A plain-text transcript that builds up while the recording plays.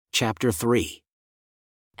chapter 3.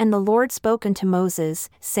 And the Lord spoke unto Moses,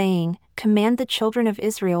 saying, Command the children of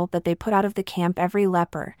Israel that they put out of the camp every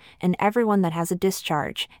leper, and everyone that has a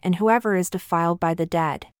discharge, and whoever is defiled by the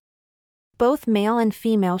dead. Both male and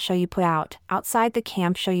female shall you put out, outside the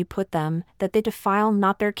camp shall you put them, that they defile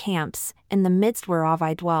not their camps, in the midst whereof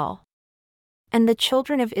I dwell. And the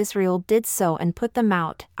children of Israel did so and put them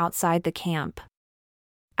out, outside the camp.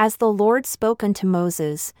 As the Lord spoke unto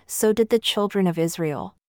Moses, so did the children of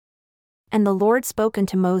Israel. And the Lord spoke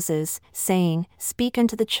unto Moses, saying, Speak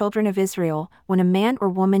unto the children of Israel, when a man or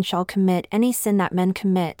woman shall commit any sin that men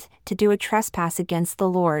commit, to do a trespass against the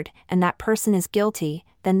Lord, and that person is guilty,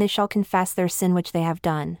 then they shall confess their sin which they have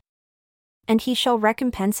done. And he shall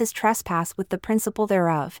recompense his trespass with the principal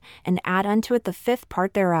thereof, and add unto it the fifth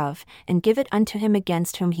part thereof, and give it unto him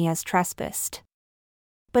against whom he has trespassed.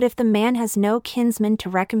 But if the man has no kinsman to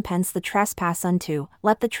recompense the trespass unto,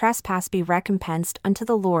 let the trespass be recompensed unto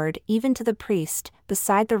the Lord, even to the priest,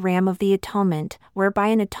 beside the ram of the atonement, whereby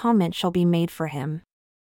an atonement shall be made for him.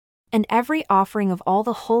 And every offering of all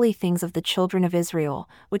the holy things of the children of Israel,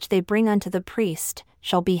 which they bring unto the priest,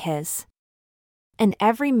 shall be his. And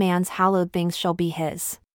every man's hallowed things shall be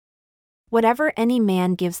his. Whatever any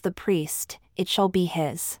man gives the priest, it shall be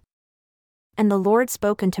his. And the Lord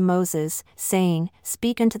spoke unto Moses, saying,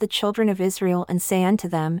 Speak unto the children of Israel and say unto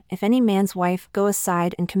them, If any man's wife go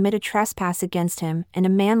aside and commit a trespass against him, and a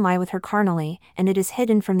man lie with her carnally, and it is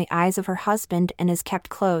hidden from the eyes of her husband and is kept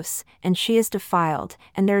close, and she is defiled,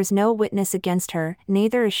 and there is no witness against her,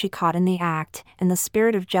 neither is she caught in the act, and the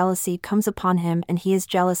spirit of jealousy comes upon him and he is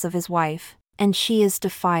jealous of his wife, and she is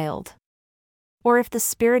defiled. Or if the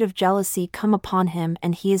spirit of jealousy come upon him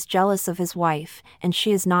and he is jealous of his wife, and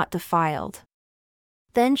she is not defiled,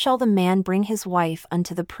 then shall the man bring his wife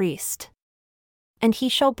unto the priest. And he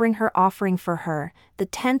shall bring her offering for her, the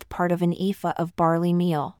 10th part of an ephah of barley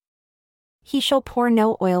meal. He shall pour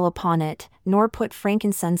no oil upon it, nor put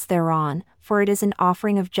frankincense thereon, for it is an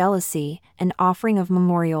offering of jealousy, an offering of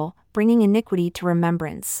memorial, bringing iniquity to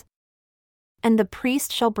remembrance. And the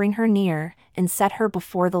priest shall bring her near, and set her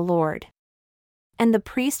before the Lord. And the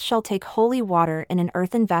priest shall take holy water in an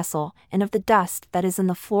earthen vessel, and of the dust that is in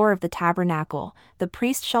the floor of the tabernacle, the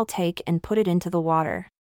priest shall take and put it into the water.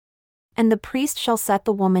 And the priest shall set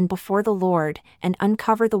the woman before the Lord, and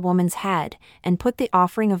uncover the woman's head, and put the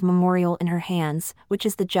offering of memorial in her hands, which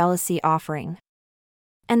is the jealousy offering.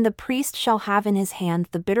 And the priest shall have in his hand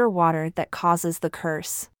the bitter water that causes the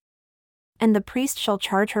curse. And the priest shall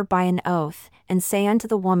charge her by an oath, and say unto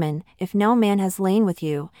the woman, If no man has lain with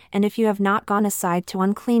you, and if you have not gone aside to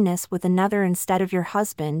uncleanness with another instead of your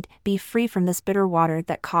husband, be free from this bitter water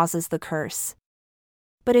that causes the curse.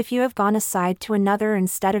 But if you have gone aside to another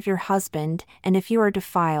instead of your husband, and if you are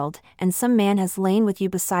defiled, and some man has lain with you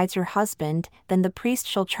besides your husband, then the priest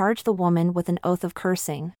shall charge the woman with an oath of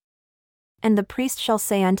cursing. And the priest shall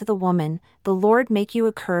say unto the woman, The Lord make you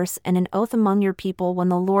a curse and an oath among your people when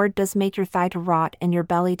the Lord does make your thigh to rot and your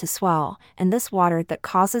belly to swell, and this water that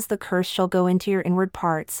causes the curse shall go into your inward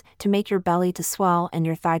parts, to make your belly to swell and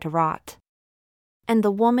your thigh to rot. And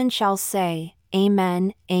the woman shall say,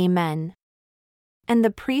 Amen, Amen. And the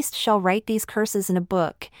priest shall write these curses in a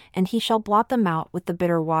book, and he shall blot them out with the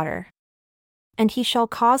bitter water. And he shall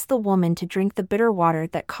cause the woman to drink the bitter water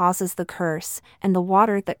that causes the curse, and the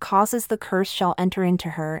water that causes the curse shall enter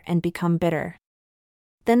into her and become bitter.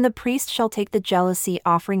 Then the priest shall take the jealousy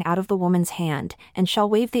offering out of the woman's hand, and shall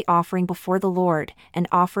wave the offering before the Lord, and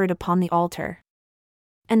offer it upon the altar.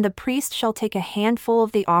 And the priest shall take a handful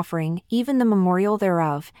of the offering, even the memorial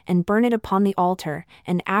thereof, and burn it upon the altar,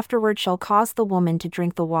 and afterward shall cause the woman to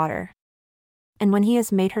drink the water. And when he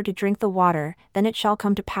has made her to drink the water, then it shall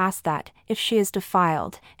come to pass that, if she is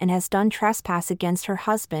defiled, and has done trespass against her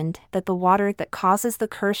husband, that the water that causes the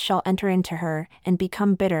curse shall enter into her, and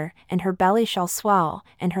become bitter, and her belly shall swell,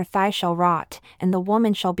 and her thigh shall rot, and the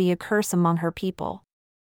woman shall be a curse among her people.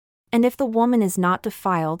 And if the woman is not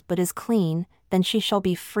defiled but is clean, then she shall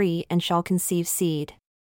be free and shall conceive seed.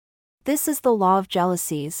 This is the law of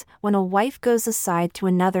jealousies, when a wife goes aside to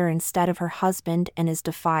another instead of her husband and is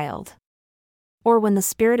defiled. Or when the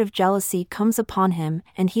spirit of jealousy comes upon him,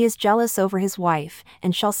 and he is jealous over his wife,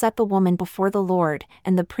 and shall set the woman before the Lord,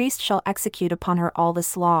 and the priest shall execute upon her all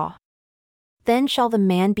this law. Then shall the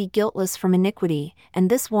man be guiltless from iniquity, and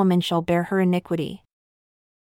this woman shall bear her iniquity.